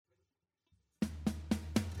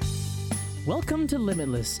Welcome to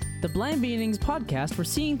Limitless, the Blind Beginnings podcast where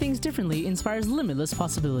seeing things differently inspires limitless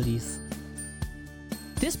possibilities.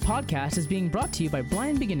 This podcast is being brought to you by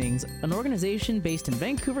Blind Beginnings, an organization based in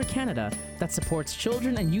Vancouver, Canada, that supports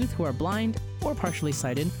children and youth who are blind or partially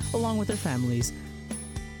sighted, along with their families.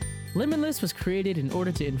 Limitless was created in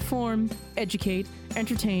order to inform, educate,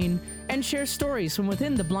 entertain, and share stories from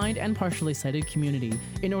within the blind and partially sighted community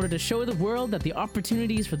in order to show the world that the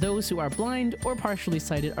opportunities for those who are blind or partially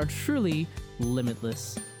sighted are truly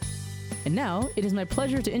limitless. And now, it is my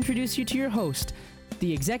pleasure to introduce you to your host,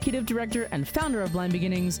 the Executive Director and Founder of Blind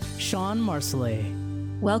Beginnings, Sean Marcellet.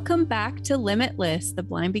 Welcome back to Limitless, the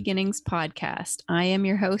Blind Beginnings podcast. I am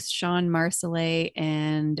your host, Sean Marcellet,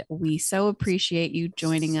 and we so appreciate you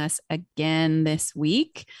joining us again this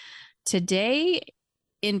week. Today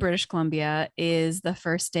in British Columbia is the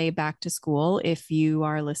first day back to school if you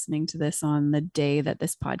are listening to this on the day that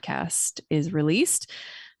this podcast is released.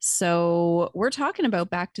 So we're talking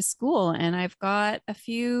about back to school, and I've got a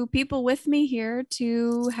few people with me here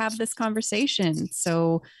to have this conversation.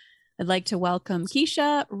 So I'd like to welcome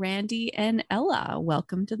Keisha, Randy, and Ella.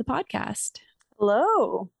 Welcome to the podcast.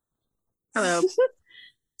 Hello. Hello.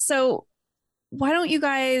 So why don't you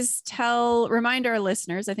guys remind our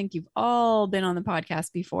listeners, I think you've all been on the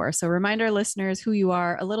podcast before, so remind our listeners who you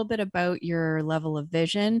are, a little bit about your level of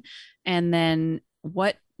vision, and then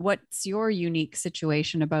what's your unique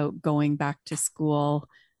situation about going back to school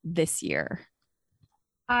this year?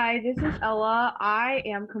 Hi, this is Ella. I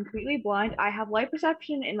am completely blind. I have light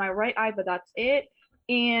perception in my right eye, but that's it.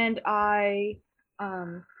 And I'm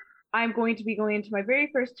going to be going into my very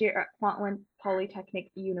first year at Kwantlen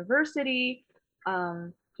Polytechnic University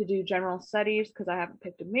to do general studies because I haven't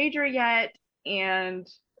picked a major yet. And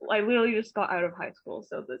I literally just got out of high school,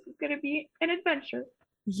 so this is going to be an adventure.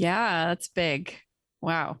 Yeah, that's big.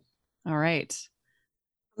 Wow. All right.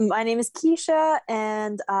 My name is Keisha,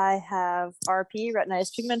 and I have RP,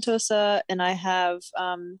 retinitis pigmentosa, and I have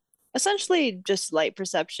essentially just light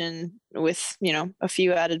perception with, a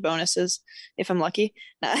few added bonuses if I'm lucky.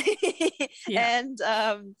 Yeah. And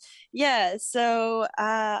so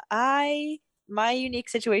my unique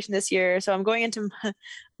situation this year, so I'm going into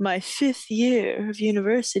my fifth year of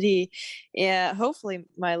university. Yeah, hopefully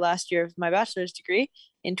my last year of my bachelor's degree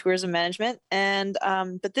in tourism management. And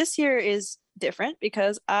but this year is different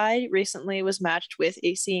because I recently was matched with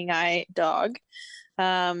a seeing eye dog,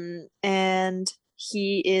 and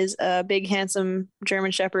he is a big handsome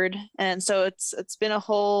German Shepherd, and so it's been a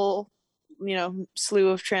whole slew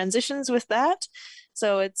of transitions with that,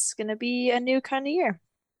 so it's gonna be a new kind of year.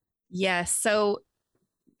 Yes. So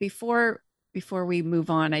before we move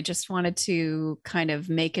on, I just wanted to kind of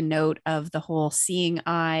make a note of the whole seeing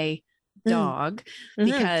eye dog,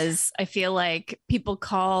 because I feel like people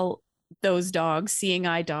call those dogs seeing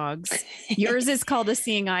eye dogs. Yours is called a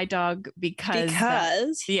seeing eye dog because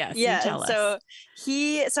yes, yeah. Tell us.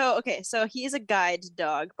 So he's a guide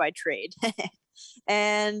dog by trade.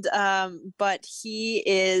 And but he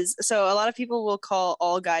is, so a lot of people will call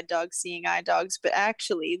all guide dogs seeing eye dogs, but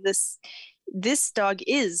actually this dog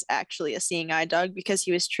is actually a seeing eye dog because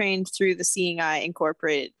he was trained through the Seeing Eye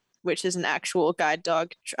Incorporated, which is an actual guide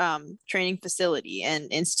dog training facility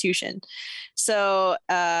and institution. So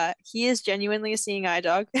he is genuinely a seeing eye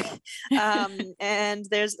dog. And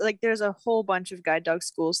there's a whole bunch of guide dog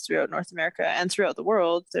schools throughout North America and throughout the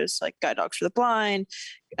world. There's like Guide Dogs for the Blind,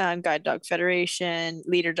 Guide Dog Federation,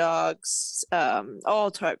 Leader Dogs, a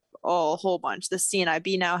whole bunch. The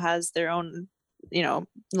CNIB now has their own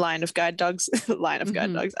line of guide dogs.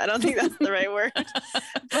 Guide dogs. I don't think that's the right word.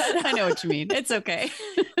 But I know what you mean. It's okay.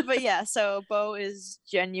 But yeah, so Bo is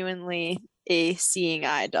genuinely a seeing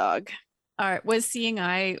eye dog. All right. Was seeing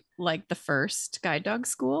eye like the first guide dog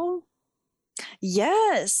school?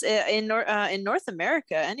 Yes, in North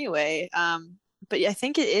America anyway. But I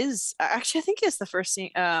think it is. Actually, I think it's the first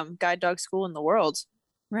guide dog school in the world.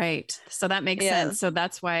 Right. So that makes sense. So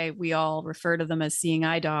that's why we all refer to them as seeing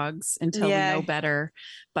eye dogs until we know better.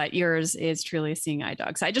 But yours is truly a seeing eye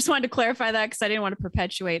dog. So I just wanted to clarify that because I didn't want to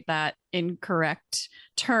perpetuate that incorrect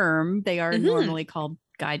term. They are normally called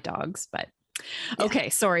guide dogs, but okay.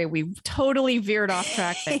 Sorry. We totally veered off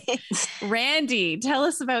track there. Randy, tell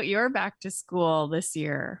us about your back to school this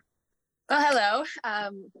year. Well, hello.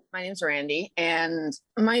 My name's Randy, and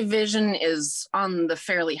my vision is on the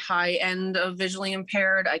fairly high end of visually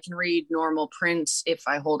impaired. I can read normal print if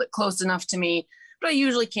I hold it close enough to me, but I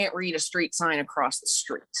usually can't read a street sign across the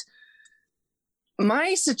street.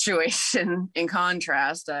 My situation, in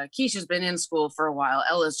contrast, Keisha's been in school for a while.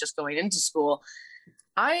 Ella's just going into school.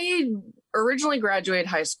 I originally graduated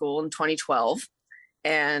high school in 2012,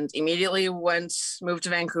 and immediately moved to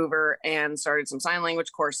Vancouver and started some sign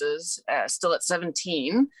language courses, still at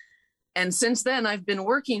 17. And since then, I've been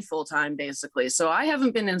working full time, basically. So I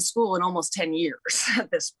haven't been in school in almost 10 years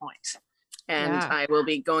at this point. And Yeah. I will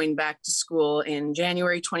be going back to school in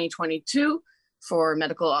January 2022 for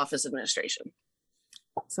medical office administration.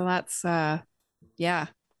 So that's, yeah,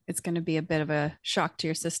 it's going to be a bit of a shock to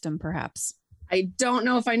your system, perhaps. I don't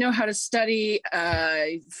know if I know how to study.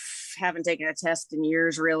 I haven't taken a test in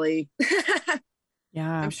years, really.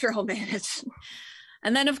 Yeah. I'm sure I'll manage.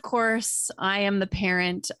 And then, of course, I am the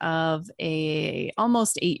parent of a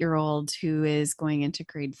almost 8-year-old who is going into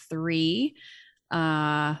grade 3.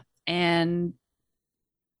 And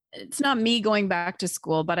it's not me going back to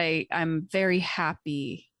school, but I'm very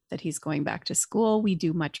happy that he's going back to school. We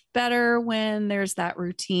do much better when there's that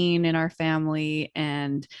routine in our family.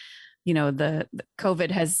 And, you know, the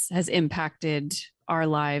COVID has impacted our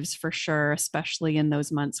lives for sure, especially in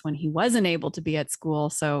those months when he wasn't able to be at school.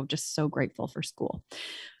 So just so grateful for school.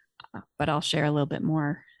 But I'll share a little bit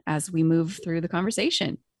more as we move through the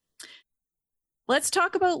conversation. Let's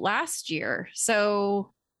talk about last year.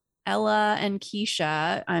 So Ella and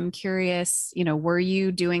Keisha, I'm curious, you know, were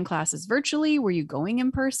you doing classes virtually? Were you going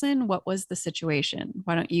in person? What was the situation?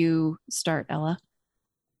 Why don't you start, Ella?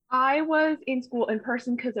 I was in school in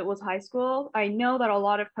person because it was high school. I know that a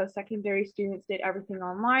lot of post-secondary students did everything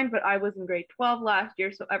online, but I was in grade 12 last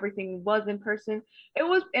year, so everything was in person. It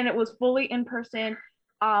was fully in person.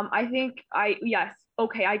 I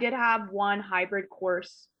did have one hybrid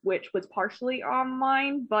course, which was partially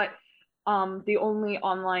online, but the only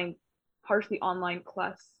partially online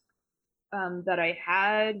class that I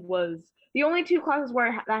had was the only two classes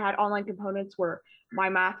that had online components were my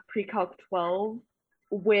math pre-calc 12,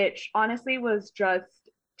 which honestly was just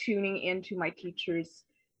tuning into my teacher's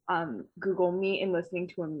Google Meet and listening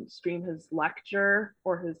to him stream his lecture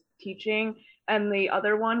or his teaching. And the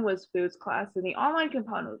other one was foods class. And the online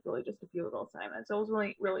component was really just a few little assignments. So it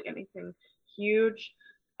wasn't really anything huge,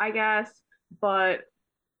 I guess. But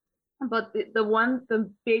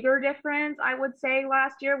the bigger difference I would say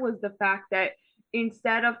last year was the fact that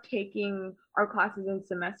instead of taking our classes in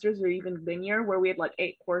semesters or even linear, where we had like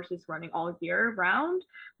 8 courses running all year round,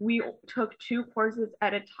 we took 2 courses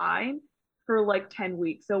at a time for like 10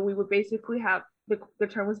 weeks. So we would basically have the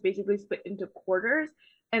term was basically split into quarters,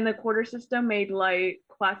 and the quarter system made like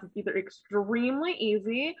classes either extremely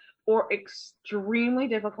easy or extremely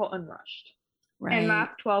difficult and rushed. Right. And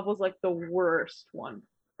math 12 was like the worst one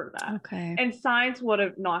for that. Okay. And science would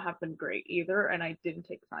have not have been great either. And I didn't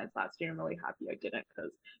take science last year. I'm really happy I didn't,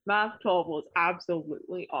 because math 12 was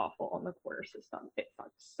absolutely awful on the quarter system. It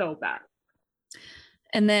sucked so bad.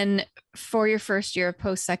 And then for your first year of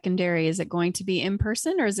post-secondary, is it going to be in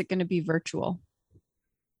person or is it going to be virtual?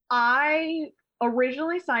 I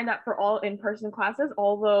originally signed up for all in-person classes,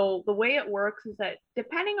 although the way it works is that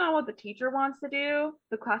depending on what the teacher wants to do,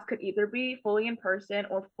 the class could either be fully in person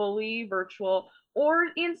or fully virtual, or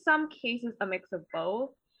in some cases a mix of both.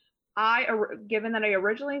 Given that I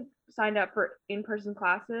originally signed up for in-person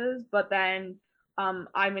classes, but then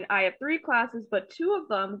I have 3 classes, but 2 of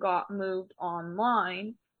them got moved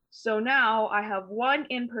online. So now I have 1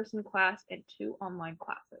 in-person class and 2 online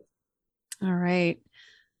classes. All right.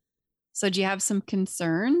 So do you have some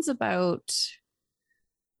concerns about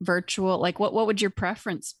virtual? Like what would your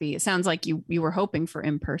preference be? It sounds like you were hoping for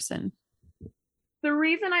in-person. The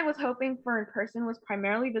reason I was hoping for in-person was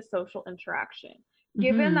primarily the social interaction.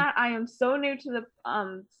 Given that I am so new to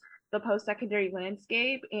the post-secondary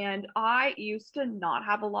landscape, and I used to not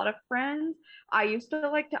have a lot of friends. I used to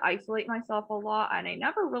like to isolate myself a lot, and I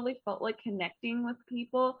never really felt like connecting with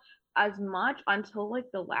people as much until like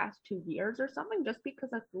the last 2 years or something, just because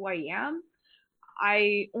that's who I am.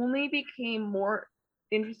 I only became more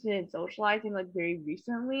interested in socializing like very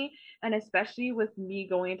recently, and especially with me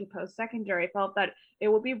going into post-secondary, I felt that it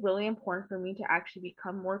would be really important for me to actually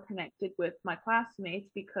become more connected with my classmates,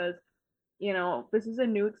 because you know, this is a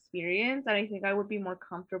new experience, and I think I would be more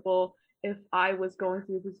comfortable if I was going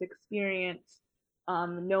through this experience,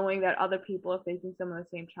 knowing that other people are facing some of the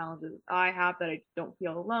same challenges I have, that I don't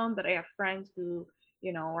feel alone, that I have friends who,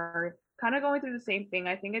 you know, are kind of going through the same thing.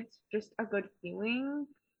 I think it's just a good feeling.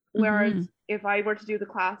 Whereas if I were to do the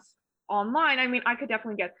class online, I mean, I could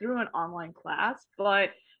definitely get through an online class, but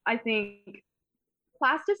I think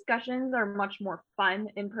class discussions are much more fun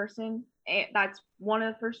in person. That's one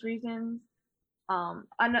of the first reasons.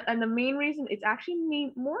 And the main reason, it's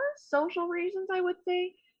actually more social reasons, I would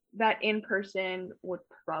say, that in person would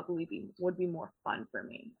be more fun for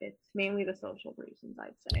me. It's mainly the social reasons,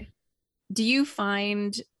 I'd say. Do you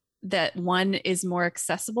find that one is more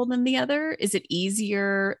accessible than the other? Is it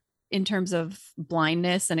easier in terms of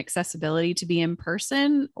blindness and accessibility to be in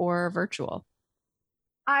person or virtual?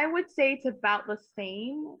 I would say it's about the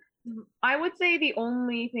same. I would say the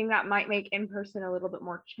only thing that might make in person a little bit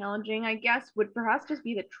more challenging, I guess, would perhaps just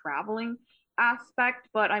be the traveling aspect.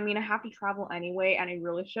 But I mean, I have to travel anyway, and I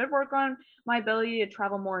really should work on my ability to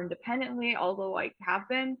travel more independently, although I have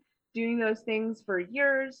been doing those things for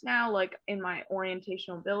years now, like in my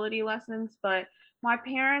orientational ability lessons. But my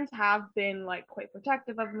parents have been like quite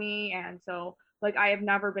protective of me, and so like I have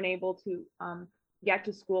never been able to get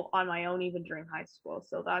to school on my own even during high school.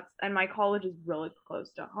 So that's, and my college is really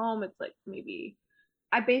close to home. It's like maybe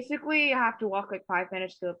I basically have to walk like 5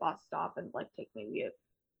 minutes to the bus stop and like take maybe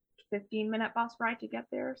a 15-minute bus ride to get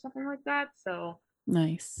there or something like that. So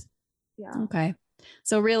Nice. yeah. Okay.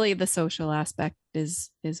 So really the social aspect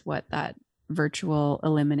is what that virtual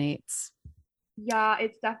eliminates. Yeah,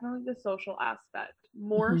 it's definitely the social aspect.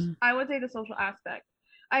 More, Mhm. I would say the social aspect.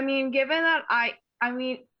 I mean, given that I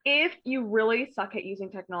mean, if you really suck at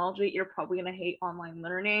using technology, you're probably gonna hate online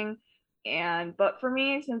learning. And but for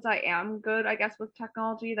me, since I am good, I guess, with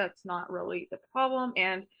technology, that's not really the problem.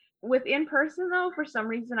 And with in person though, for some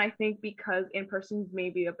reason, I think because in person is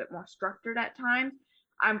maybe a bit more structured at times,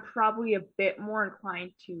 I'm probably a bit more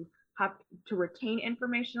inclined to have to retain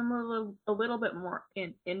information a little bit more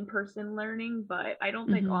in person learning, but I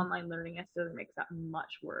don't think Mhm. online learning necessarily makes that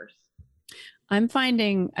much worse. I'm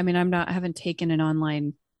finding, I mean, I haven't taken an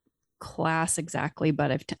online class exactly, but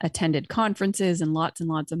I've attended conferences and lots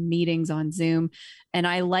of meetings on Zoom. And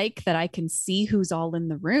I like that I can see who's all in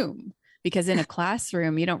the room, because in a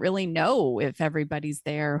classroom, you don't really know if everybody's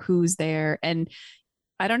there, who's there. And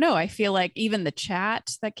I don't know, I feel like even the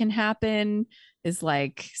chat that can happen is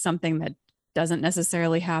like something that doesn't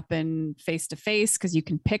necessarily happen face to face, because you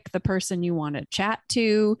can pick the person you want to chat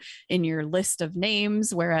to in your list of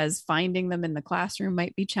names, whereas finding them in the classroom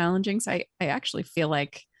might be challenging. So I actually feel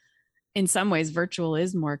like in some ways virtual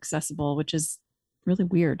is more accessible, which is really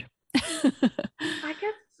weird. I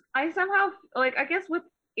guess I somehow like, I guess with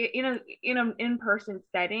in a in-person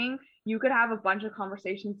setting, you could have a bunch of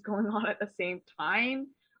conversations going on at the same time.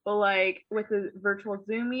 But like with a virtual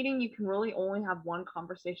Zoom meeting, you can really only have one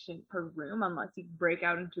conversation per room unless you break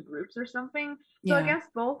out into groups or something. So I Yeah, guess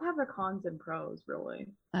both have their cons and pros, really.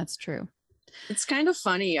 that's true. It's kind of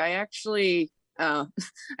funny. I actually,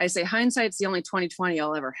 I say hindsight's the only 2020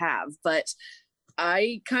 I'll ever have, but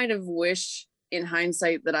I kind of wish in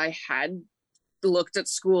hindsight that I had looked at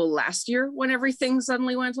school last year when everything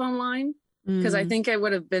suddenly went online, because I Mm, think it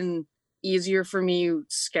would have been easier for me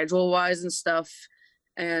schedule wise and stuff.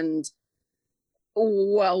 And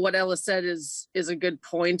well, what Ella said is a good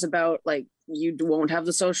point about like you won't have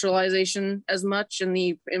the socialization as much in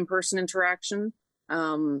the in-person interaction.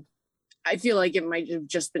 I feel like it might have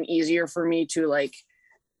just been easier for me to like,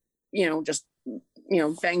 just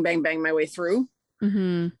bang bang bang my way through.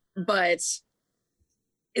 mm-hmm. But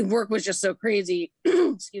work was just so crazy.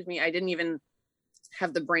 Excuse me, I didn't even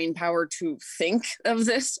have the brain power to think of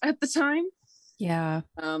this at the time. Yeah.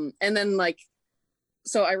 And then like,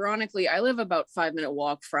 so ironically, I live about 5-minute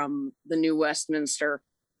walk from the new Westminster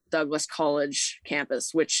Douglas College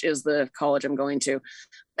campus, which is the college I'm going to.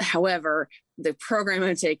 However, the program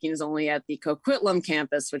I'm taking is only at the Coquitlam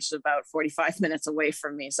campus, which is about 45 minutes away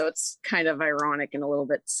from me. So it's kind of ironic and a little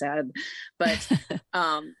bit sad, but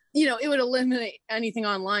it would eliminate anything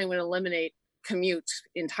online, would eliminate commute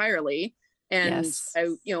entirely. And Yes.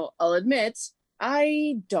 I'll admit,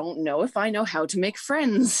 I don't know if I know how to make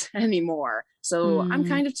friends anymore. So I'm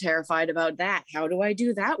kind of terrified about that. How do I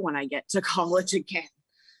do that when I get to college again?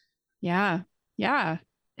 Yeah. Yeah.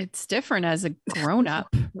 It's different as a grown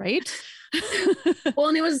up, right? Well,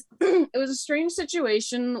 and it was a strange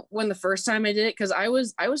situation when the first time I did it, because I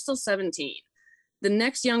was still 17. The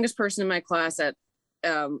next youngest person in my class at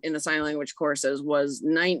in the sign language courses was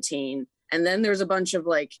 19, and then there's a bunch of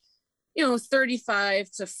like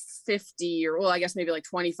 35 to 50, or well, I guess maybe like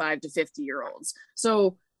 25 to 50-year-olds.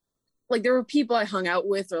 So like there were people I hung out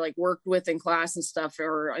with or like worked with in class and stuff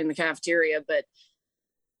or in the cafeteria, but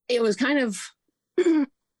it was kind of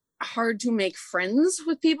hard to make friends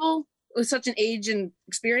with people with such an age and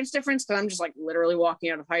experience difference, because I'm just like literally walking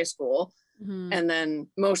out of high school. Mm-hmm. And then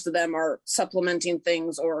most of them are supplementing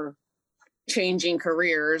things or changing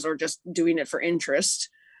careers or just doing it for interest.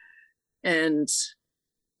 And,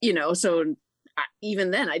 so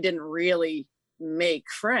even then I didn't really make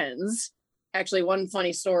friends. Actually, one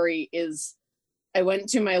funny story is I went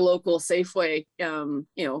to my local Safeway,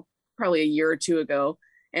 probably a year or two ago,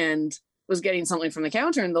 and was getting something from the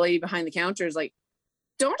counter. And the lady behind the counter is like,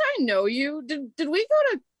 "Don't I know you? Did we go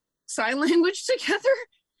to sign language together?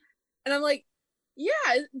 And I'm like, yeah,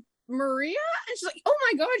 Maria? And she's like, oh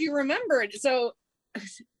my God, you remembered. So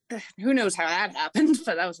who knows how that happened,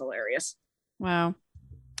 but that was hilarious. Wow.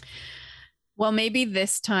 Well, maybe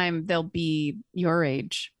this time they'll be your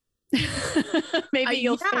age. Maybe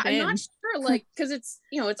you'll fit I'm in. not sure, like, because it's,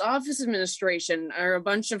 it's office administration. Are a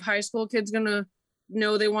bunch of high school kids gonna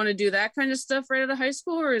know they want to do that kind of stuff right out of high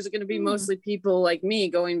school, or is it going to be mostly people like me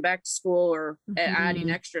going back to school or adding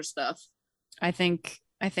extra stuff? I think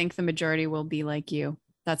the majority will be like you.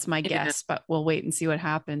 That's my guess, but we'll wait and see what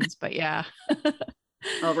happens. But yeah.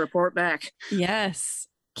 I'll report back. Yes.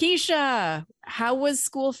 Keisha, how was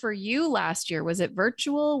school for you last year? Was it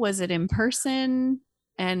virtual? Was it in person?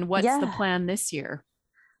 And what's the plan this year?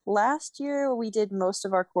 Last year, we did most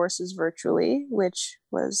of our courses virtually, which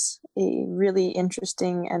was a really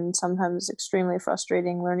interesting and sometimes extremely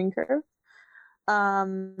frustrating learning curve.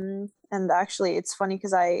 And actually, it's funny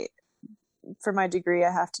because for my degree,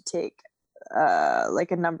 I have to take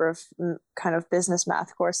like a number of kind of business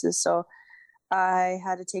math courses. So I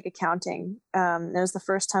had to take accounting. It was the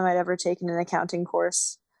first time I'd ever taken an accounting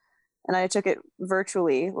course, and I took it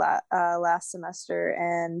virtually last semester,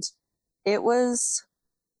 and it was,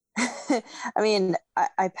 I mean,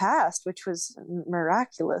 I passed, which was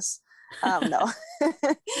miraculous. No,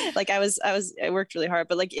 like I worked really hard,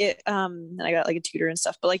 but like and I got like a tutor and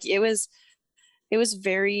stuff, but like it was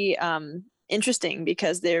very interesting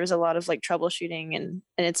because there was a lot of like troubleshooting, and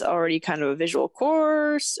it's already kind of a visual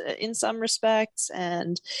course in some respects,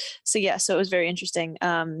 and so it was very interesting.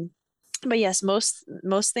 But yes, most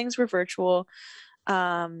things were virtual,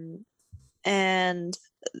 and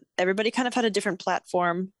everybody kind of had a different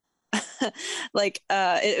platform. Like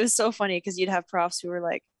it was so funny because you'd have profs who were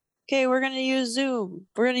like, okay, we're going to use Zoom,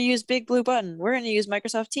 we're going to use Big Blue Button, we're going to use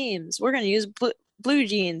Microsoft Teams, we're going to use Blue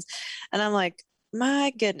Jeans, and I'm like,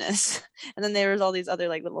 my goodness. And then there was all these other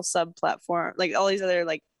like little sub platform, like all these other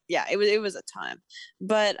like, yeah, it was a time.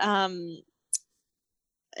 But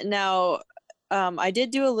now I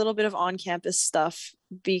did do a little bit of on-campus stuff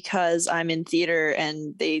because I'm in theater,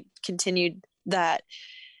 and they continued that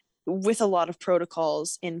with a lot of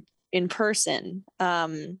protocols in person.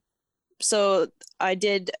 So I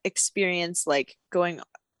did experience like going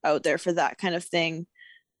out there for that kind of thing.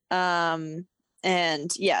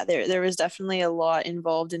 And yeah, there was definitely a lot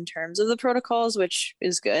involved in terms of the protocols, which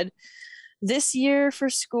is good. This year for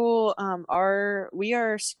school,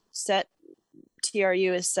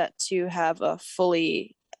 TRU is set to have a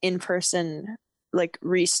fully in-person like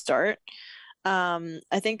restart.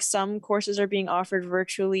 I think some courses are being offered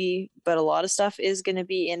virtually, but a lot of stuff is going to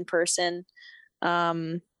be in person.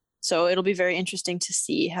 So it'll be very interesting to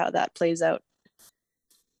see how that plays out.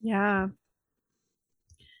 Yeah.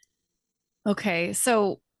 Okay,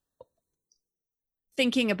 so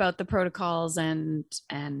thinking about the protocols and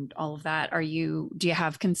all of that, do you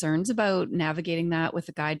have concerns about navigating that with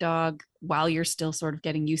a guide dog while you're still sort of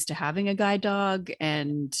getting used to having a guide dog?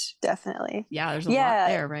 And definitely, yeah, there's a lot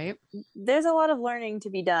there, right? There's a lot of learning to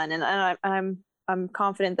be done, and I'm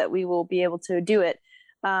confident that we will be able to do it.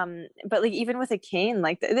 But like even with a cane,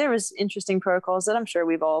 like there was interesting protocols that I'm sure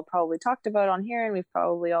we've all probably talked about on here, and we've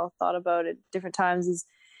probably all thought about at different times, is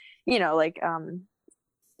like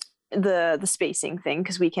the spacing thing,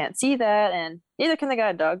 because we can't see that, and neither can the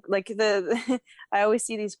guide dog. Like I always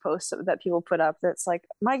see these posts that people put up that's like,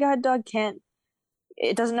 my guide dog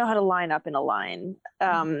doesn't know how to line up in a line.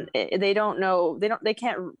 They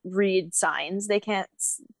can't read signs, they can't,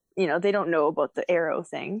 they don't know about the arrow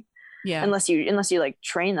thing. Yeah, unless you like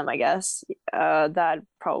train them, I guess. That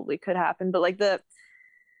probably could happen, but like the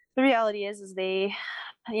reality is they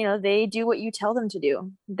do what you tell them to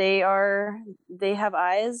do. They have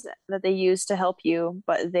eyes that they use to help you,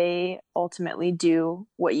 but they ultimately do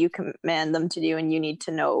what you command them to do, and you need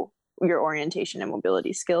to know your orientation and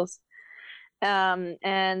mobility skills.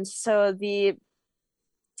 And so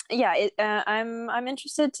I'm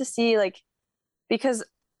interested to see, like, because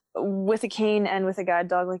with a cane and with a guide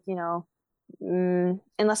dog, like,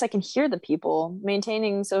 unless I can hear the people,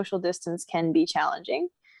 maintaining social distance can be challenging.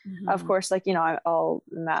 Mm-hmm. Of course, like, I'll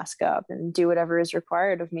mask up and do whatever is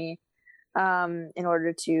required of me in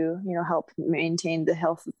order to, help maintain the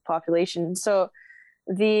health of the population. So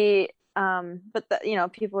people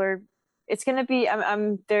it's going to be,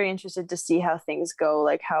 I'm very interested to see how things go.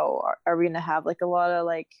 Like, how are we going to have like a lot of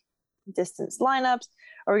like distance lineups?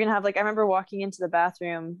 Are we going to have, like, I remember walking into the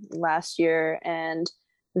bathroom last year and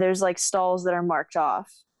there's like stalls that are marked off,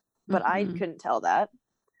 but I couldn't tell that.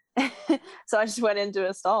 So I just went into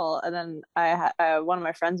a stall, and then one of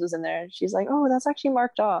my friends was in there. She's like, "Oh, that's actually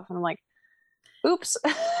marked off," and I'm like, "Oops."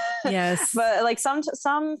 Yes. But like some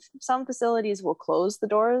facilities will close the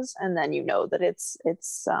doors, and then you know that it's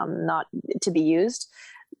not to be used.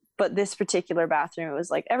 But this particular bathroom, it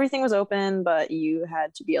was like everything was open, but you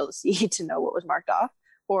had to be able to see to know what was marked off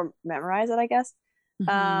or memorize it, I guess.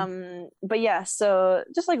 But yeah, so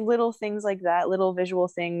just like little things like that, little visual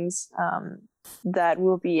things that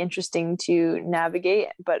will be interesting to navigate,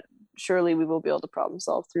 but surely we will be able to problem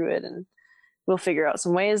solve through it, and we'll figure out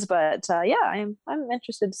some ways. But yeah, I'm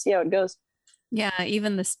interested to see how it goes. Yeah,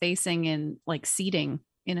 even the spacing in like seating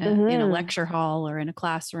in a lecture hall or in a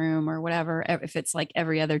classroom or whatever, if it's like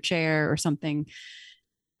every other chair or something,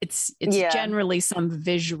 it's generally some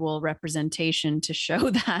visual representation to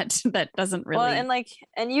show that doesn't really. Well,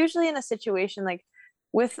 and usually in a situation like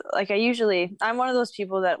with like I'm one of those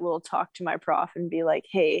people that will talk to my prof and be like,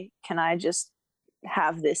 hey, can I just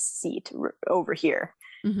have this seat over here?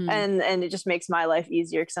 And it just makes my life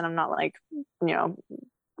easier, because then I'm not like,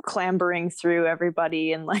 clambering through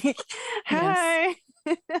everybody and like, hi,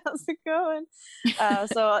 how's it going?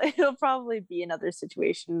 So it'll probably be another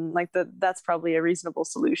situation like that's probably a reasonable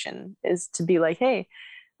solution, is to be like, hey,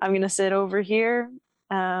 I'm gonna sit over here,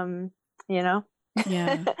 yeah.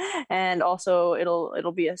 And also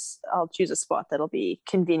it'll be I'll choose a spot that'll be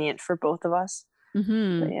convenient for both of us.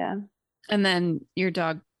 But yeah. And then your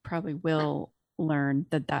dog probably will learn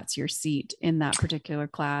that that's your seat in that particular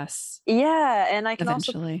class. Yeah, and I can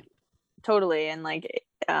eventually. Also totally, and like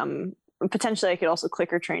potentially I could also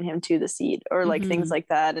clicker train him to the seat or like things like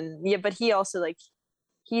that. And yeah, but he also like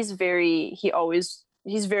he's very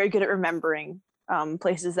good at remembering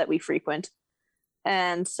places that we frequent,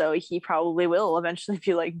 and so he probably will eventually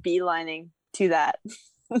be like beelining to that.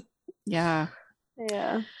 Yeah.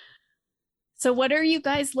 So what are you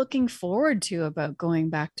guys looking forward to about going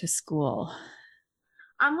back to school?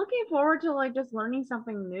 I'm looking forward to like just learning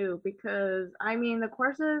something new, because I mean the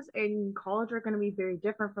courses in college are going to be very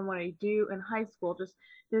different from what I do in high school. Just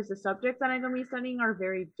there's the subjects that I'm going to be studying are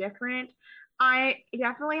very different. I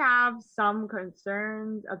definitely have some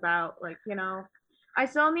concerns about like, I am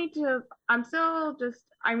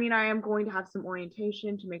going to have some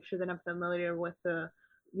orientation to make sure that I'm familiar with the,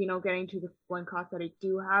 getting to the one class that I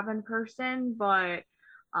do have in person, but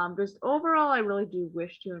just overall, I really do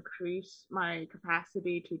wish to increase my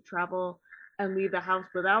capacity to travel and leave the house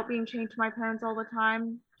without being chained to my parents all the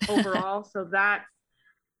time overall. So that's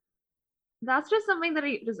just something that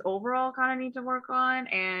I just overall kind of need to work on,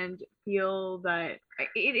 and feel that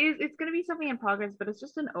it's going to be something in progress, but it's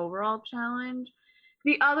just an overall challenge.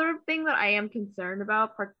 The other thing that I am concerned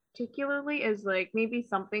about particularly is like maybe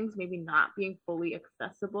some things maybe not being fully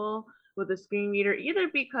accessible with a screen reader, either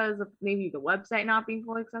because of maybe the website not being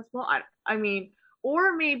fully accessible. I mean,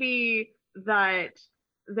 or maybe that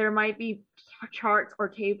there might be charts or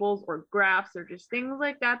tables or graphs or just things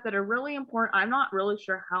like that that are really important. I'm not really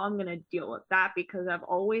sure how I'm going to deal with that, because I've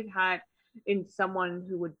always had someone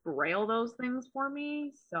who would braille those things for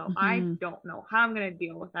me. So I don't know how I'm going to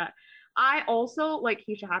deal with that. I also, like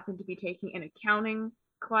Keisha, happened to be taking an accounting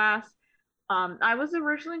class. I was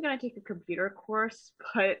originally going to take a computer course,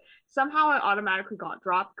 but somehow it automatically got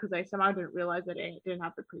dropped because I somehow didn't realize that it didn't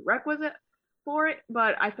have the prerequisite for it.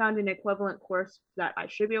 But I found an equivalent course that I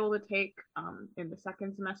should be able to take in the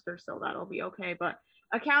second semester, so that'll be okay. But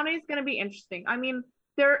accounting is going to be interesting. I mean,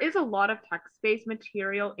 there is a lot of text-based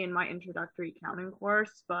material in my introductory accounting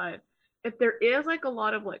course, but if there is like a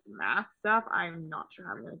lot of like math stuff, I'm not sure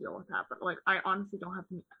how I'm going to deal with that. But like, I honestly don't have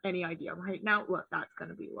any idea right now what that's going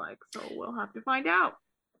to be like. So we'll have to find out.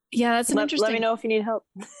 Yeah, that's interesting. Let me know if you need help.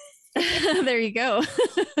 There you go.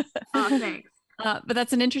 Thanks. But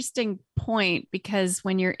that's an interesting point, because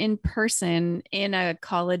when you're in person in a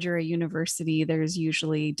college or a university, there's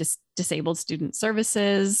usually disabled student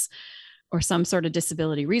services or some sort of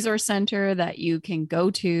disability resource center that you can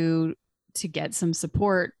go to get some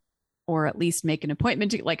support, or at least make an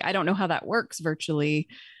appointment to. Like, I don't know how that works virtually.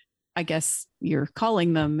 I guess you're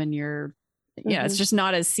calling them and it's just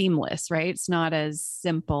not as seamless, right? It's not as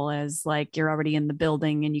simple as like you're already in the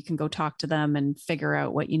building and you can go talk to them and figure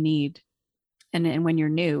out what you need. And when you're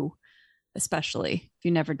new, especially if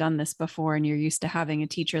you've never done this before and you're used to having a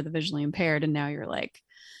teacher that's visually impaired, and now you're like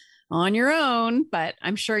on your own, but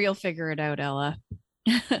I'm sure you'll figure it out, Ella.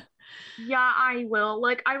 Yeah, I will.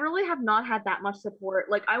 Like, I really have not had that much support.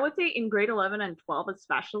 Like, I would say in grade 11 and 12,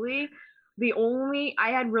 especially, I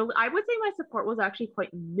would say my support was actually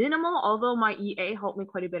quite minimal, although my EA helped me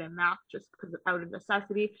quite a bit in math just because out of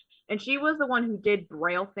necessity. And she was the one who did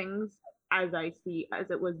braille things as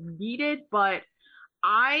it was needed. But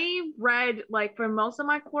I read, like, for most of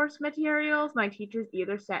my course materials, my teachers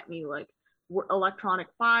either sent me like electronic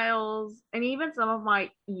files, and even some of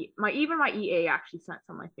my EA actually sent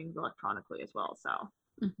some of my things electronically as well. So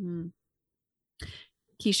Mm-hmm.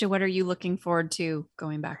 Keisha, what are you looking forward to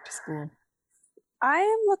going back to school? I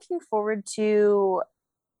am looking forward to,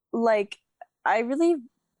 like, I really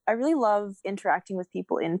love interacting with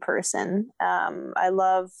people in person. I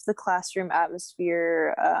love the classroom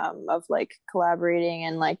atmosphere, of like collaborating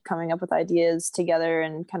and like coming up with ideas together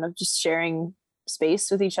and kind of just sharing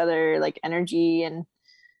space with each other, like energy and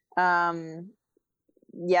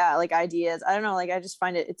yeah, like ideas. I don't know, like I just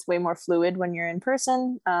find it's way more fluid when you're in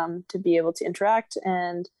person, to be able to interact,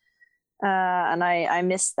 and I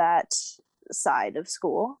miss that side of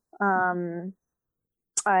school. So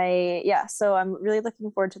I'm really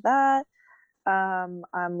looking forward to that.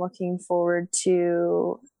 I'm looking forward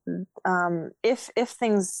to, if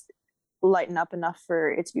things lighten up enough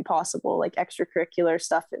for it to be possible, like extracurricular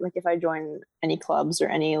stuff, like if I join any clubs or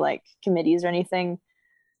any like committees or anything,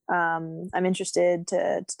 I'm interested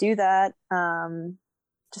to do that.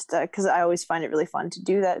 Just because I always find it really fun to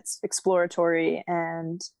do that. It's exploratory,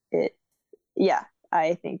 and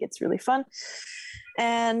I think it's really fun.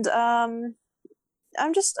 And I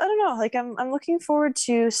don't know, like I'm looking forward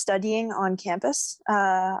to studying on campus.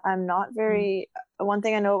 I'm not very, one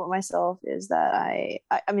thing I know about myself is that I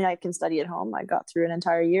mean, I can study at home. I got through an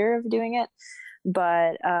entire year of doing it,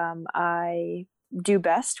 but I do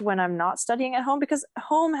best when I'm not studying at home, because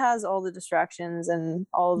home has all the distractions and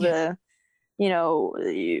all the,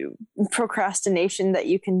 procrastination that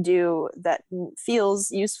you can do that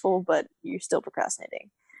feels useful, but you're still procrastinating.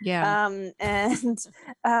 Yeah.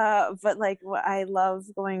 But like what I love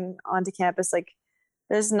going onto campus, like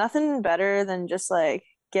there's nothing better than just like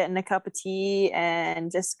getting a cup of tea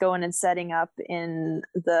and just going and setting up in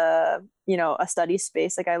the, a study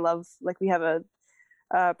space. Like I love, like we have a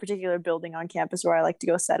particular building on campus where I like to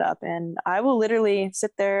go set up, and I will literally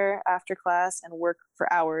sit there after class and work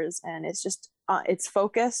for hours, and it's just it's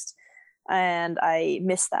focused, and I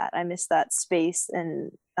miss that space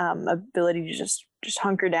and ability to just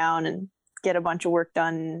hunker down and get a bunch of work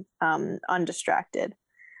done undistracted.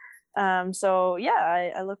 So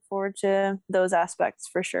yeah, I look forward to those aspects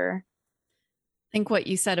for sure. I think what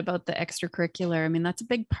you said about the extracurricular, I mean, that's a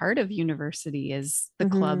big part of university, is the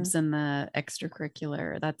clubs and the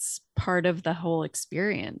extracurricular. That's part of the whole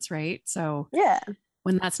experience, right? So yeah,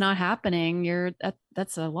 when that's not happening,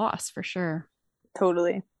 that's a loss for sure.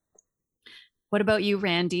 Totally. What about you,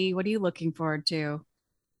 Randy? What are you looking forward to?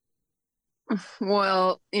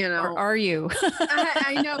 Well, or are you?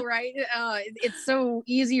 I know, right? It's so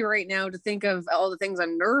easy right now to think of all the things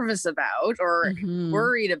I'm nervous about or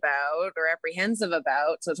worried about or apprehensive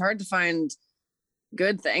about. So it's hard to find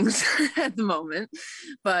good things at the moment.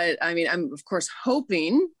 But I mean, I'm of course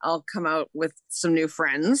hoping I'll come out with some new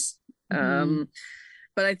friends. But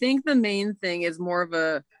I think the main thing is more of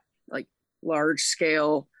a like large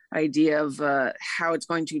scale idea of how it's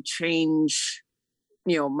going to change,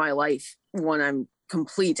 my life when I'm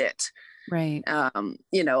completed. Right.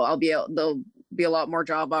 There'll be a lot more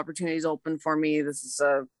job opportunities open for me. This is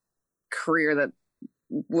a career that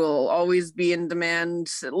will always be in demand,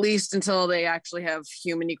 at least until they actually have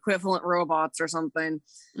human equivalent robots or something.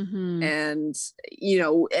 And,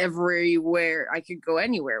 everywhere, I could go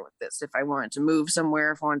anywhere with this. If I wanted to move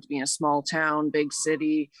somewhere, if I wanted to be in a small town, big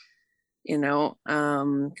city,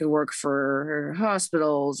 could work for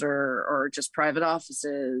hospitals or just private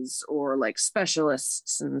offices or like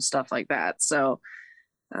specialists and stuff like that. So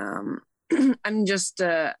I'm just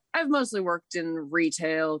I've mostly worked in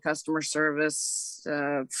retail, customer service,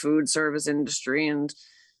 food service industry, and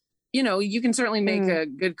you can certainly make a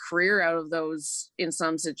good career out of those in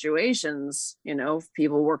some situations. If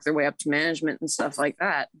people work their way up to management and stuff like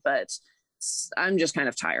that, but I'm just kind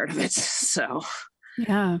of tired of it. So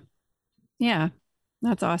yeah,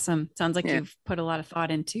 that's awesome. Sounds like you've put a lot of thought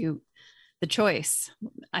into the choice.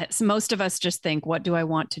 So most of us just think, what do I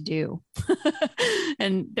want to do?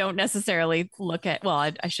 And don't necessarily look at,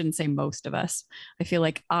 well, I shouldn't say most of us. I feel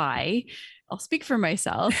like I'll speak for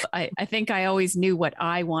myself. I think I always knew what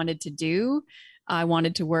I wanted to do. I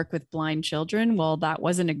wanted to work with blind children. Well, that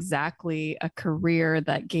wasn't exactly a career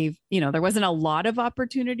that gave, there wasn't a lot of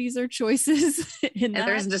opportunities or choices in that.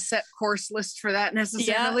 There isn't a set course list for that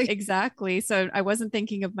necessarily. Yeah, exactly. So I wasn't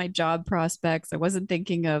thinking of my job prospects. I wasn't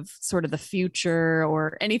thinking of sort of the future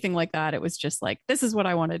or anything like that. It was just like, this is what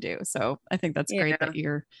I want to do. So I think that's great that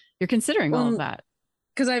you're considering all of that.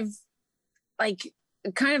 Because I've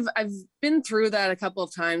been through that a couple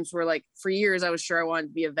of times where like for years I was sure I wanted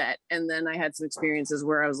to be a vet, and then I had some experiences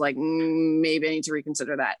where I was like, maybe I need to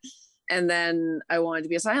reconsider that. And then I wanted to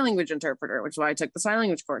be a sign language interpreter, which is why I took the sign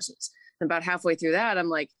language courses. And about halfway through that, I'm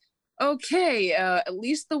like, okay, at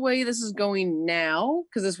least the way this is going now,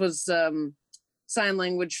 because this was sign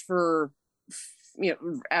language for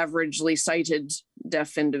averagely sighted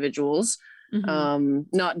deaf individuals,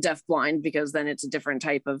 not deaf blind, because then it's a different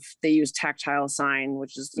type of, they use tactile sign,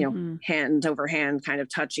 which is hand over hand kind of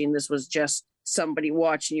touching. This was just somebody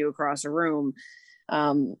watching you across a room,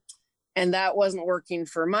 and that wasn't working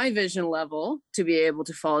for my vision level to be able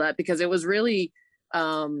to follow that, because it was really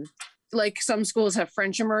like some schools have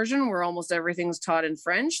French immersion where almost everything's taught in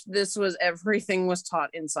French. This was, everything was taught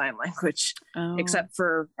in sign language, except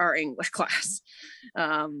for our English class.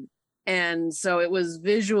 And so it was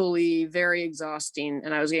visually very exhausting,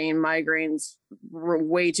 and I was getting migraines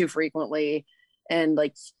way too frequently. And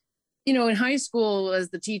like, in high school, as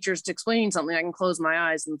the teacher's explaining something, I can close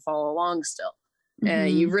my eyes and follow along still.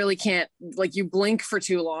 You really can't, like, you blink for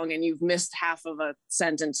too long and you've missed half of a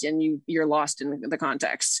sentence and you're lost in the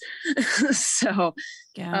context. So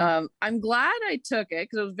I'm glad I took it,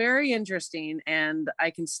 because it was very interesting, and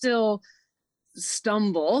I can still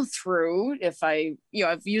stumble through if I've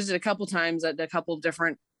used it a couple times at a couple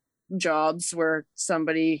different jobs where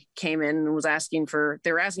somebody came in and they were asking for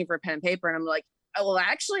a pen and paper, and I'm like, oh, well,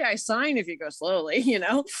 actually I sign if you go slowly,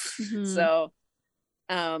 So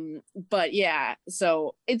but yeah,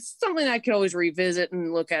 so it's something I could always revisit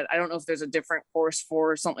and look at. I don't know if there's a different course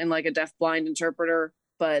for something like a deaf blind interpreter,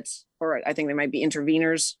 or I think they might be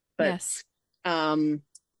interveners, but yes.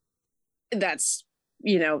 That's,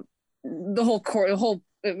 the whole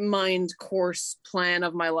mind course plan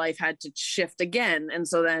of my life had to shift again. And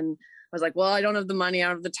so then I was like, well, I don't have the money, I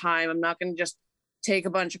don't have the time. I'm not going to just take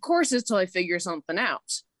a bunch of courses till I figure something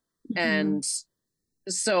out. And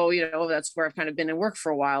so, that's where I've kind of been in work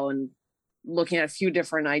for a while and looking at a few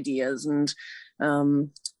different ideas. And,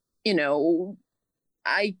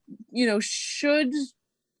 I, should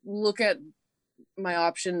look at my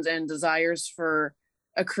options and desires for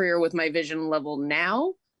a career with my vision level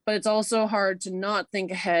now, but it's also hard to not think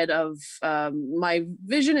ahead of, my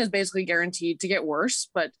vision is basically guaranteed to get worse,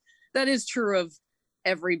 but that is true of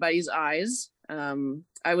everybody's eyes.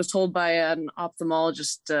 I was told by an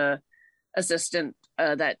ophthalmologist assistant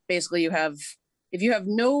that basically if you have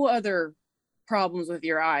no other problems with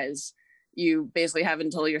your eyes, you basically have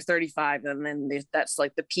until you're 35, and then that's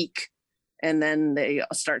like the peak, and then they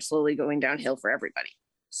start slowly going downhill for everybody.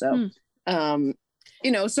 So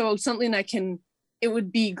so something it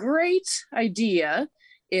would be great idea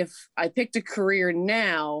if I picked a career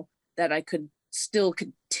now that I could still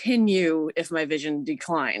continue if my vision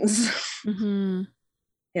declines. And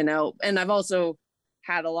I've also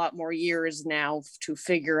had a lot more years now to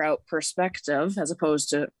figure out perspective, as opposed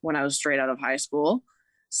to when I was straight out of high school.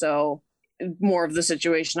 So more of the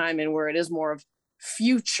situation I'm in, where it is more of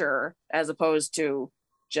future as opposed to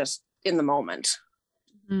just in the moment.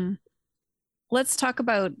 Let's talk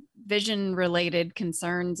about vision related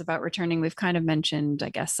concerns about returning. We've kind of mentioned, I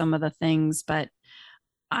guess, some of the things, but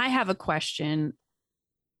I have a question,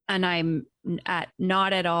 and I'm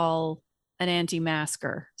not at all an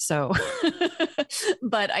anti-masker. So,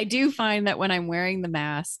 but I do find that when I'm wearing the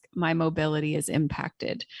mask, my mobility is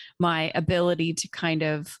impacted. My ability to kind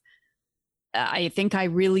of, I think I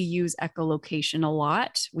really use echolocation a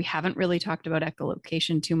lot. We haven't really talked about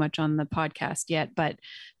echolocation too much on the podcast yet, but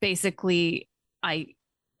basically I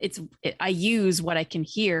use what I can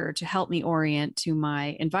hear to help me orient to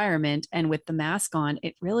my environment. And with the mask on,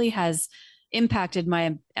 it really has impacted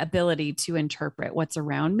my ability to interpret what's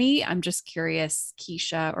around me. I'm just curious,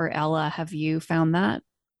 Keisha or Ella, have you found that?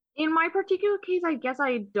 In my particular case, I guess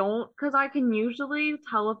I don't, because I can usually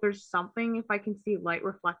tell if there's something, if I can see light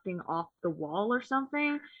reflecting off the wall or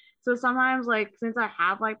something. So sometimes, like, since I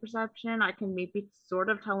have light perception, I can maybe sort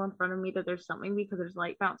of tell in front of me that there's something because there's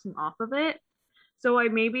light bouncing off of it. So I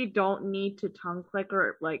maybe don't need to tongue click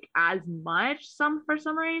or like as much for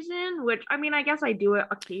some reason, which I mean, I guess I do it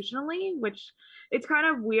occasionally, which it's kind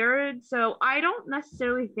of weird. So I don't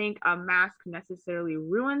necessarily think a mask necessarily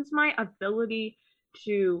ruins my ability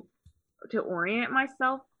to orient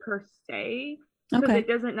myself per se, because it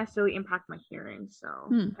doesn't necessarily impact my hearing. So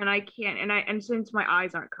and I can't, and since my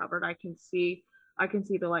eyes aren't covered, I can see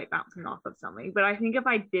the light bouncing off of something. But I think if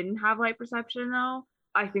I didn't have light perception though,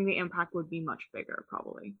 I think the impact would be much bigger,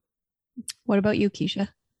 probably. What about you, Keisha?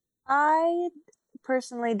 I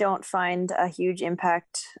personally don't find a huge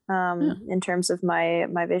impact in terms of my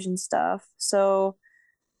vision stuff. So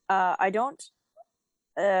I don't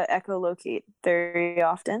echolocate very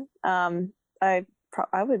often. I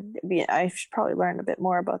should probably learn a bit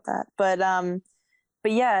more about that. But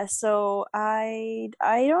but yeah, so I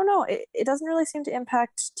don't know. It doesn't really seem to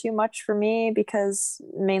impact too much for me because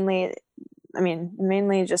mainly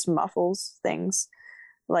just muffles things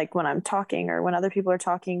like when I'm talking or when other people are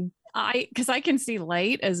talking. Because I can see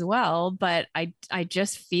light as well, but I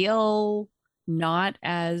just feel not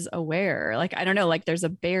as aware. Like, I don't know, like there's a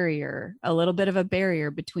little bit of a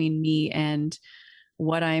barrier between me and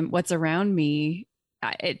what's around me.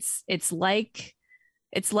 It's like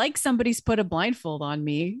somebody's put a blindfold on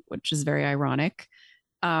me, which is very ironic.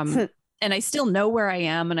 And I still know where I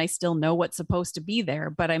am and I still know what's supposed to be there,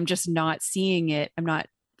 but I'm just not seeing it. I'm not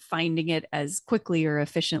finding it as quickly or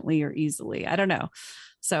efficiently or easily. I don't know.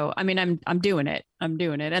 So, I mean, I'm doing it. I'm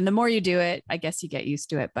doing it. And the more you do it, I guess you get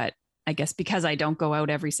used to it. But I guess because I don't go out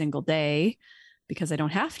every single day, because I don't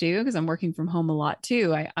have to, because I'm working from home a lot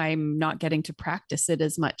too, I'm not getting to practice it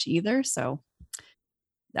as much either. So,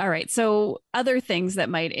 all right. So, other things that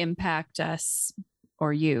might impact us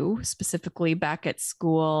or you specifically back at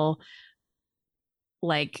school,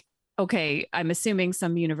 like, okay, I'm assuming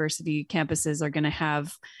some university campuses are going to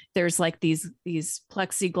have, there's like these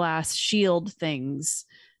plexiglass shield things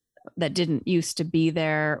that didn't used to be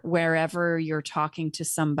there wherever you're talking to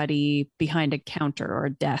somebody behind a counter or a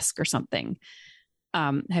desk or something.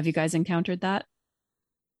 Have you guys encountered that?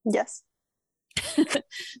 Yes.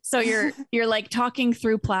 So you're like talking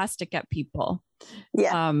through plastic at people.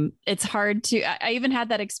 Yeah. It's hard to, I even had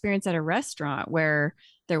that experience at a restaurant where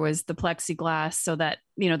there was the plexiglass so that,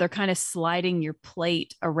 they're kind of sliding your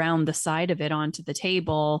plate around the side of it onto the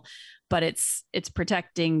table, but it's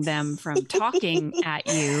protecting them from talking at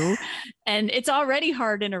you. And it's already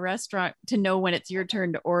hard in a restaurant to know when it's your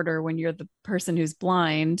turn to order when you're the person who's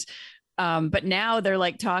blind. But now they're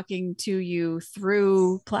like talking to you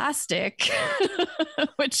through plastic,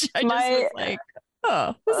 which I was like,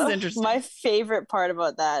 oh, this is interesting. My favorite part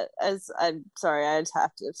about that is, I'm sorry, I just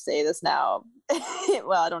have to say this now.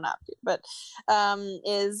 Well, I don't have to, but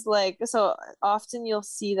is like, so often you'll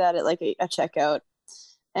see that at like a checkout.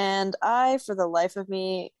 And I, for the life of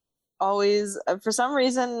me, always, for some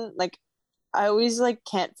reason, like I always like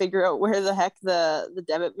can't figure out where the heck the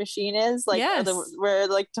debit machine is, like yes. where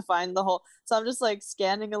like to find the whole. So I'm just like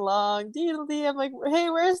scanning along. I'm like, hey,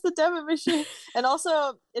 where's the debit machine? And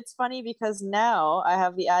also, it's funny because now I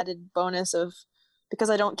have the added bonus of, because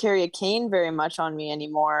I don't carry a cane very much on me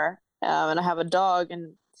anymore, and I have a dog,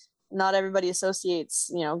 and not everybody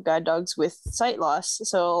associates guide dogs with sight loss.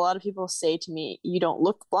 So a lot of people say to me, "You don't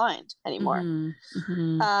look blind anymore."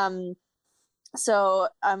 Mm-hmm. So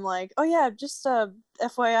I'm like, oh yeah, just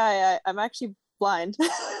FYI, I'm actually blind.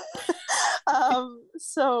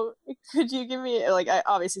 So could you give me, like, I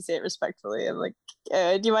obviously say it respectfully. I'm like,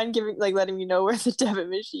 do you mind letting me know where the debit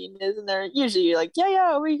machine is? And they're usually like,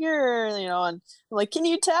 yeah, over here, and I'm like, can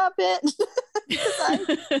you tap it?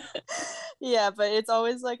 Yeah, but it's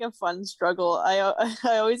always like a fun struggle. I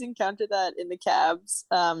always encounter that in the cabs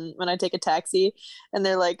when I take a taxi, and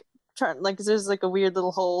they're like, trying, like, there's like a weird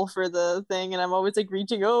little hole for the thing, and I'm always like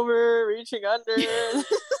reaching over, reaching under.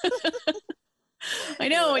 I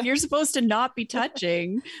know, and you're supposed to not be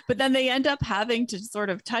touching, but then they end up having to sort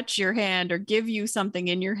of touch your hand or give you something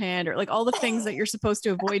in your hand, or like all the things that you're supposed to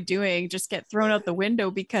avoid doing just get thrown out the window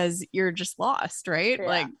because you're just lost, right? Yeah.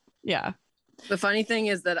 Like, yeah. The funny thing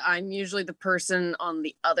is that I'm usually the person on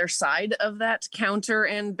the other side of that counter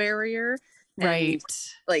and barrier. Right. And,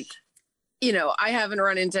 like, I haven't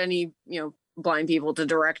run into any, blind people to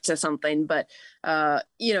direct to something, but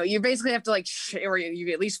you basically have to like or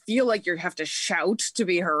you at least feel like you have to shout to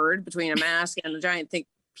be heard between a mask and a giant thick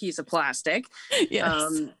piece of plastic.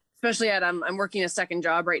 Yes. Especially I'm working a second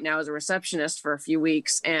job right now as a receptionist for a few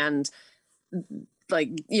weeks, and like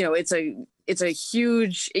it's a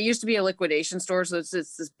huge, it used to be a liquidation store, so it's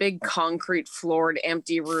this big concrete floored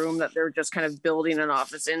empty room that they're just kind of building an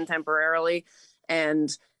office in temporarily,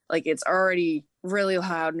 and like it's already really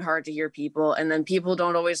loud and hard to hear people, and then people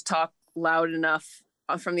don't always talk loud enough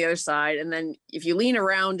from the other side, and then if you lean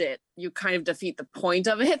around it, you kind of defeat the point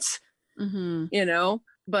of it. Mm-hmm.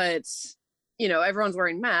 But everyone's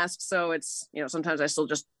wearing masks, so it's sometimes I still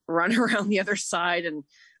just run around the other side. And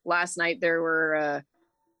last night they were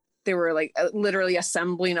like literally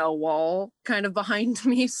assembling a wall kind of behind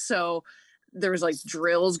me, so there was like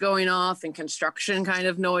drills going off and construction kind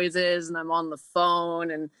of noises, and I'm on the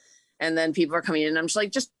phone, and then people are coming in, and I'm just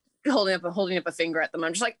like, just holding up a finger at them.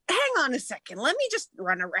 I'm just like, hang on a second, let me just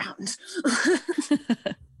run around.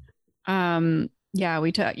 Yeah,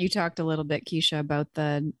 you talked a little bit, Keisha, about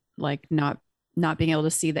the like not being able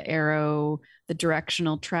to see the arrow, the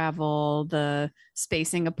directional travel, the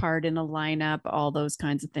spacing apart in a lineup, all those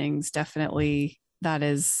kinds of things. Definitely that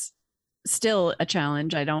is still a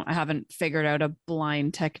challenge. I haven't figured out a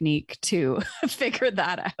blind technique to figure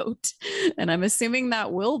that out. And I'm assuming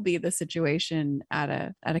that will be the situation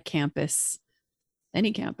at a campus,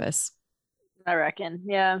 any campus. I reckon.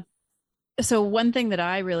 Yeah. So one thing that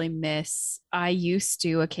I really miss, I used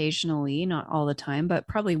to occasionally, not all the time, but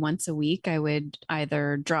probably once a week, I would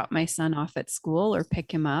either drop my son off at school or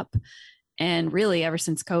pick him up. And really, ever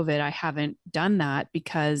since COVID, I haven't done that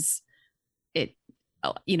because it,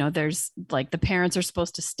 there's like the parents are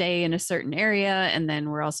supposed to stay in a certain area, and then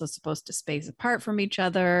we're also supposed to space apart from each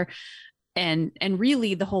other. And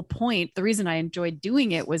really the whole point, the reason I enjoyed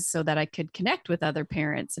doing it was so that I could connect with other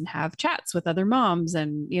parents and have chats with other moms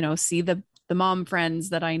and, see the mom friends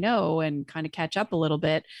that I know and kind of catch up a little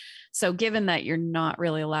bit. So given that you're not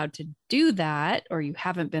really allowed to do that, or you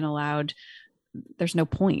haven't been allowed, there's no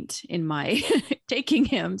point in my taking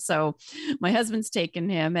him. So my husband's taken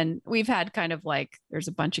him, and we've had kind of like, there's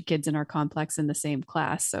a bunch of kids in our complex in the same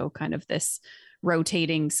class. So kind of this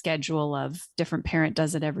rotating schedule of different parent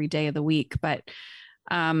does it every day of the week. But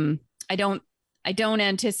I don't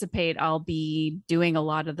anticipate I'll be doing a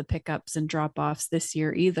lot of the pickups and drop-offs this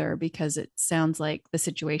year either, because it sounds like the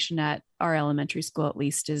situation at our elementary school, at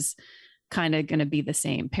least, is kind of going to be the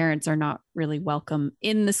same. Parents are not really welcome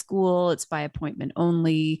in the school. It's by appointment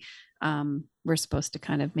only. We're supposed to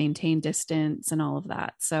kind of maintain distance and all of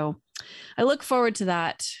that. So I look forward to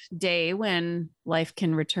that day when life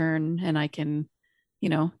can return and I can,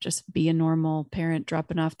 just be a normal parent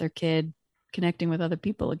dropping off their kid, connecting with other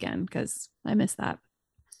people again, because I miss that.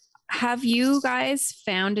 Have you guys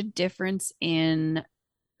found a difference in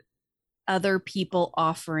other people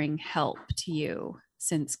offering help to you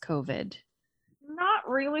since COVID? Not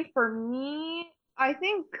really for me. I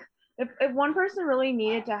think if one person really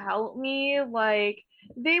needed to help me, like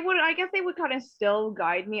I guess they would kind of still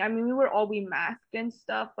guide me. I mean, we would all be masked and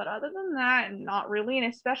stuff, but other than that, not really.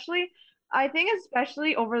 And especially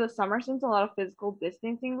over the summer, since a lot of physical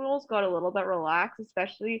distancing rules got a little bit relaxed,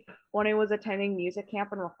 especially when I was attending music camp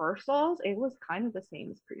and rehearsals, it was kind of the same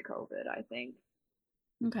as pre-COVID, I think.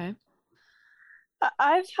 Okay.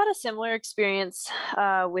 I've had a similar experience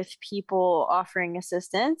with people offering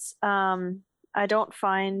assistance. I don't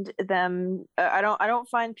find them. I don't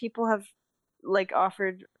find people have like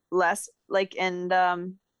offered less, like,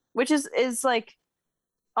 and which is like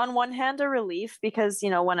on one hand a relief, because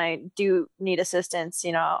when I do need assistance,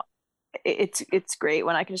 it's great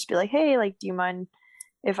when I can just be like, hey, like, do you mind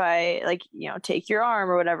if I, like, take your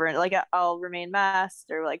arm or whatever, and like I'll remain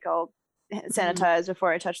masked, or like I'll sanitize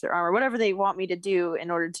before I touch their arm, or whatever they want me to do in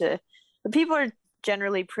order to. But people are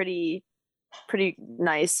generally pretty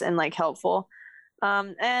nice and like helpful.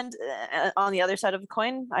 And on the other side of the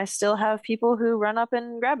coin, I still have people who run up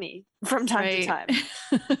and grab me from time to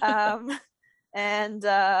time. And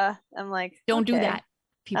I'm like, don't okay. do that,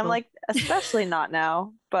 people. I'm like, especially not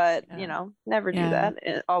now, but never do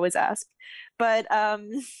that. Always ask. But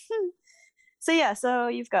so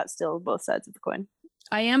you've got still both sides of the coin.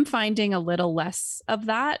 I am finding a little less of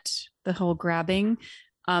that, the whole grabbing,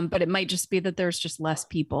 but it might just be that there's just less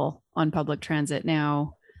people on public transit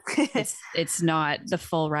now. It's not the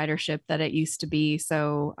full ridership that it used to be,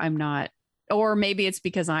 so I'm not, or maybe it's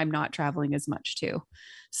because I'm not traveling as much too.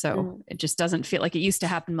 So it just doesn't feel like it used to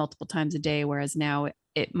happen multiple times a day, whereas now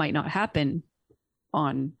it might not happen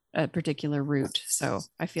on a particular route. So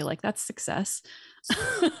I feel like that's success.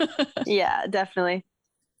 Yeah, definitely.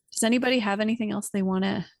 Does anybody have anything else they want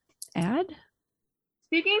to add?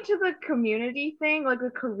 Speaking to the community thing, like the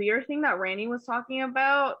career thing that Randy was talking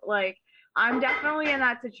about, like I'm definitely in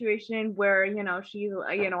that situation where, she's,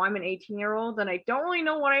 I'm an 18-year-old and I don't really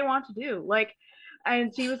know what I want to do. Like,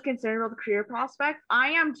 and she was concerned about the career prospects. I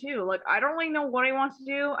am too. Like, I don't really know what I want to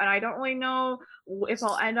do, and I don't really know if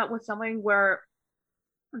I'll end up with something where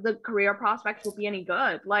the career prospects will be any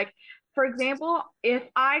good. Like, for example, if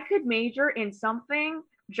I could major in something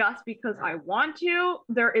just because I want to,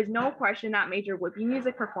 there is no question that major would be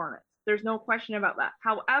music performance. There's no question about that.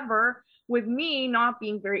 However, with me not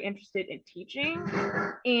being very interested in teaching,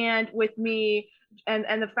 and with me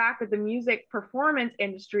and the fact that the music performance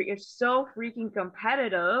industry is so freaking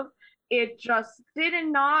competitive, it just did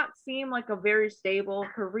not seem like a very stable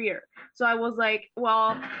career. So I was like,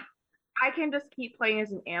 well, I can just keep playing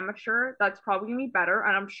as an amateur. That's probably gonna be better,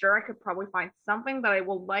 and I'm sure I could probably find something that I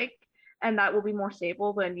will like and that will be more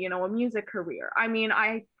stable than, a music career. I mean,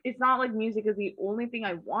 it's not like music is the only thing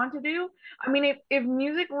I want to do. I mean, if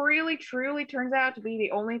music really truly turns out to be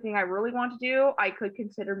the only thing I really want to do, I could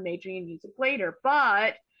consider majoring in music later.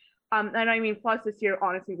 But And I mean, plus this year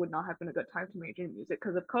honestly would not have been a good time to major in music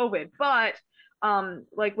because of COVID. But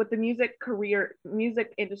like with the music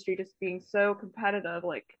industry just being so competitive,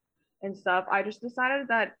 like and stuff, I just decided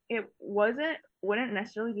that it wouldn't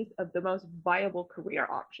necessarily be the most viable career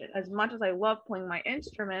option. As much as I love playing my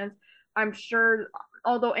instruments, I'm sure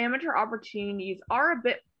although amateur opportunities are a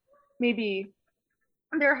bit maybe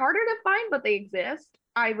they're harder to find, but they exist.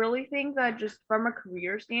 I really think that just from a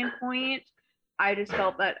career standpoint, I just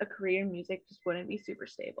felt that a career in music just wouldn't be super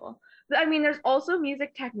stable. I mean, there's also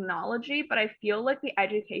music technology, but I feel like the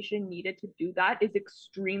education needed to do that is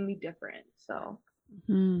extremely different. So,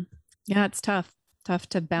 yeah, it's tough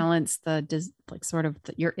to balance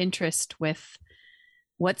your interest with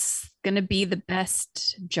what's going to be the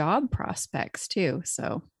best job prospects too.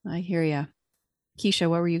 So I hear you. Keisha,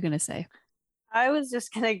 what were you going to say? I was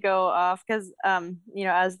just gonna go off because,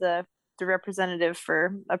 as the representative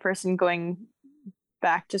for a person going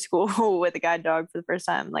back to school with a guide dog for the first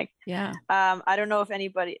time, like, yeah, I don't know if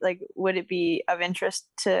anybody, like, would it be of interest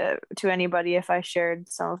to anybody if I shared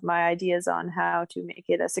some of my ideas on how to make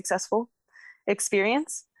it a successful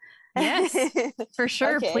experience? Yes, for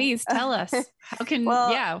sure. Okay. Please tell us. How can?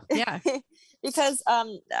 Yeah. Because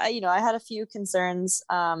I had a few concerns.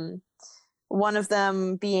 One of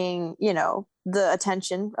them being, the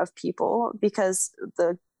attention of people, because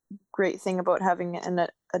the great thing about having an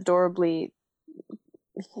adorably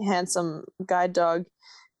handsome guide dog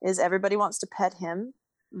is everybody wants to pet him.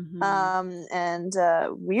 And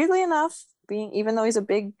weirdly enough, even though he's a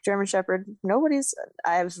big German Shepherd,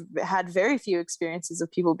 I've had very few experiences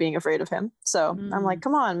of people being afraid of him. So I'm like,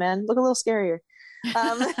 come on, man, look a little scarier.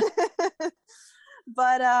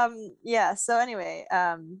 But so anyway,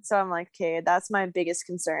 so I'm like, okay, that's my biggest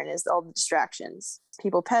concern is all the distractions,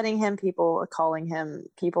 people petting him, people calling him,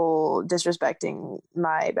 people disrespecting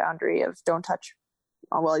my boundary of don't touch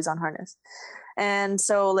while he's on harness. And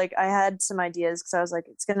so like I had some ideas because I was like,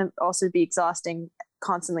 it's going to also be exhausting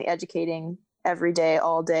constantly educating every day,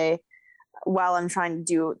 all day, while I'm trying to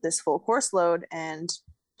do this full course load and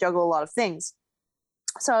juggle a lot of things.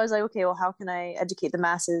 So I was like, okay, well, how can I educate the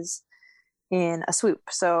masses in a swoop?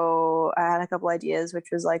 So I had a couple ideas, which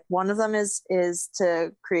was like, one of them is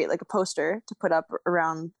to create like a poster to put up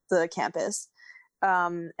around the campus.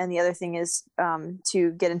 And the other thing is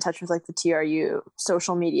to get in touch with like the TRU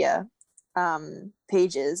social media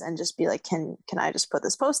pages and just be like, can I just put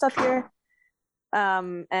this post up here?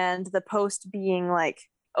 And the post being like,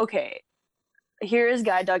 okay, here is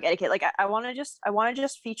guide dog etiquette. Like I want to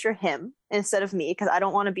just feature him instead of me, because I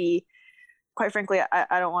don't want to be, quite frankly,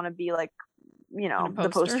 I don't want to be like, the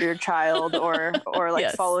poster child or like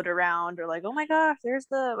yes. followed around or like, oh my gosh,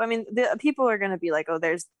 the people are going to be like, oh,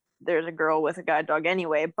 there's a girl with a guide dog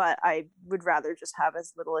anyway, but I would rather just have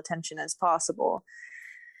as little attention as possible.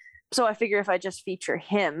 So I figure if I just feature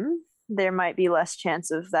him, there might be less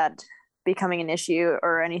chance of that becoming an issue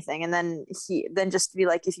or anything. And then just be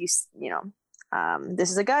like, if you this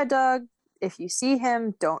is a guide dog, if you see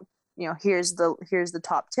him, don't, here's the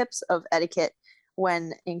top tips of etiquette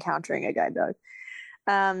when encountering a guide dog.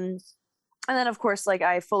 And then of course, like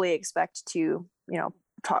I fully expect to,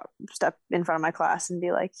 step in front of my class and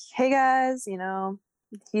be like, hey guys,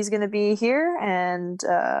 he's going to be here. And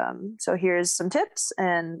so here's some tips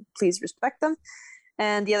and please respect them.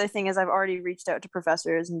 And the other thing is I've already reached out to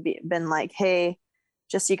professors and been like, hey,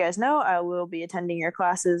 just so you guys know, I will be attending your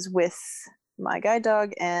classes with my guide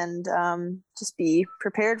dog, and just be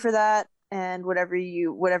prepared for that. And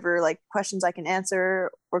whatever like questions I can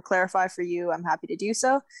answer or clarify for you, I'm happy to do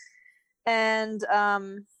so. And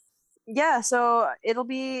so it'll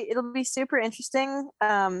be super interesting.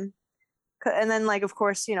 And then like, of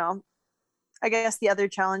course, I guess the other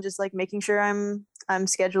challenge is like making sure I'm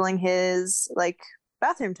scheduling his like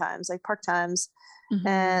bathroom times, like park times,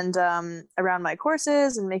 and around my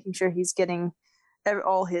courses, and making sure he's getting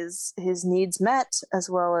all his needs met, as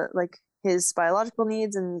well as like his biological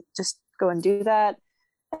needs, and just go and do that.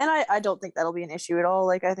 And I don't think that'll be an issue at all.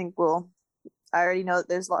 Like I think I already know that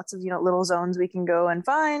there's lots of little zones we can go and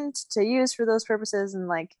find to use for those purposes, and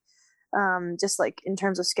like just like in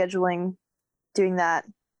terms of scheduling, doing that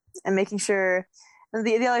and making sure. And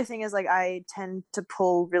the other thing is like I tend to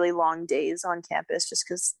pull really long days on campus just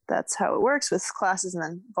because that's how it works with classes, and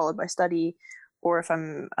then followed by study, or if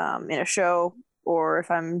I'm in a show, or if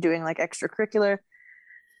I'm doing like extracurricular.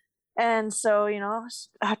 And so, I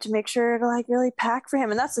have to make sure to like really pack for him.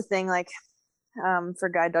 And that's the thing, like for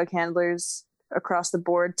guide dog handlers across the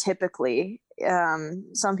board, typically,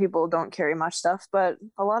 some people don't carry much stuff, but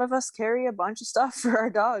a lot of us carry a bunch of stuff for our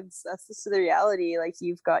dogs. That's just the reality. Like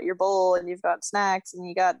you've got your bowl, and you've got snacks, and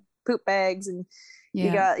you got poop bags, and Yeah.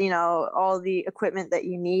 you got, all the equipment that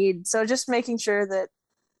you need. So just making sure that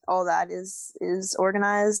all that is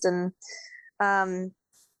organized, and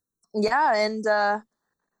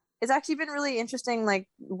it's actually been really interesting, like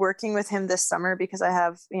working with him this summer, because I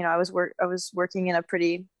have, I was working in a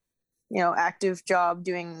pretty, active job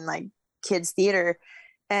doing like kids theater,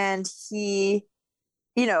 and he,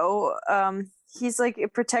 he's like a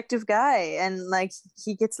protective guy, and like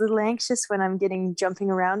he gets a little anxious when I'm jumping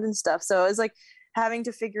around and stuff. So it's like having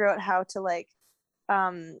to figure out how to like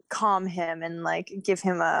calm him and like give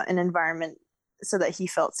him an environment so that he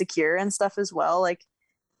felt secure and stuff as well. Like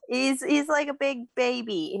he's like a big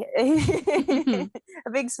baby, a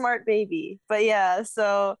big smart baby. But yeah,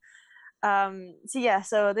 so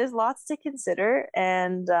there's lots to consider,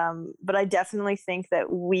 and but I definitely think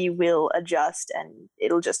that we will adjust, and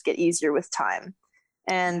it'll just get easier with time.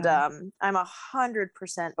 And I'm 100%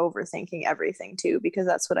 overthinking everything too, because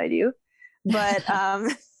that's what I do. But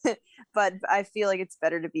but I feel like it's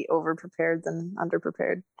better to be over prepared than under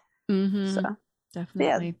prepared. So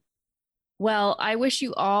Definitely. Yeah. Well, I wish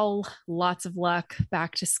you all lots of luck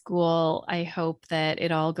back to school. I hope that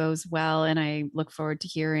it all goes well, and I look forward to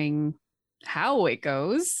hearing how it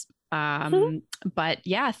goes. But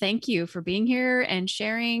yeah, thank you for being here and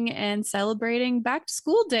sharing and celebrating back to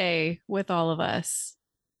school day with all of us.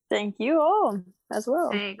 Thank you all as well.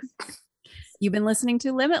 Thanks. You've been listening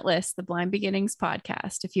to Limitless, the Blind Beginnings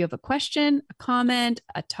podcast. If you have a question, a comment,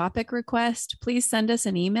 a topic request, please send us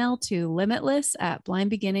an email to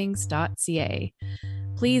limitless@blindbeginnings.ca.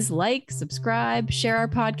 Please like, subscribe, share our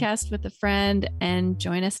podcast with a friend, and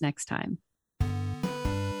join us next time.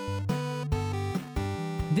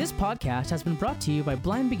 This podcast has been brought to you by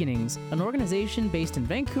Blind Beginnings, an organization based in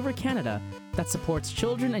Vancouver, Canada, that supports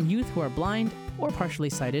children and youth who are blind or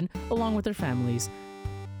partially sighted, along with their families.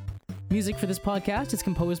 Music for this podcast is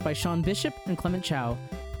composed by Sean Bishop and Clement Chow.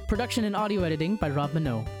 Production and audio editing by Rob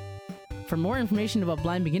Minot. For more information about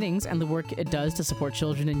Blind Beginnings and the work it does to support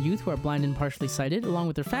children and youth who are blind and partially sighted, along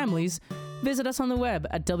with their families, visit us on the web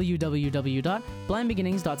at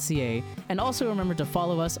www.blindbeginnings.ca, and also remember to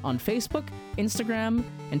follow us on Facebook, Instagram,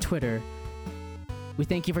 and Twitter. We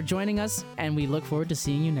thank you for joining us, and we look forward to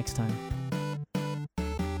seeing you next time.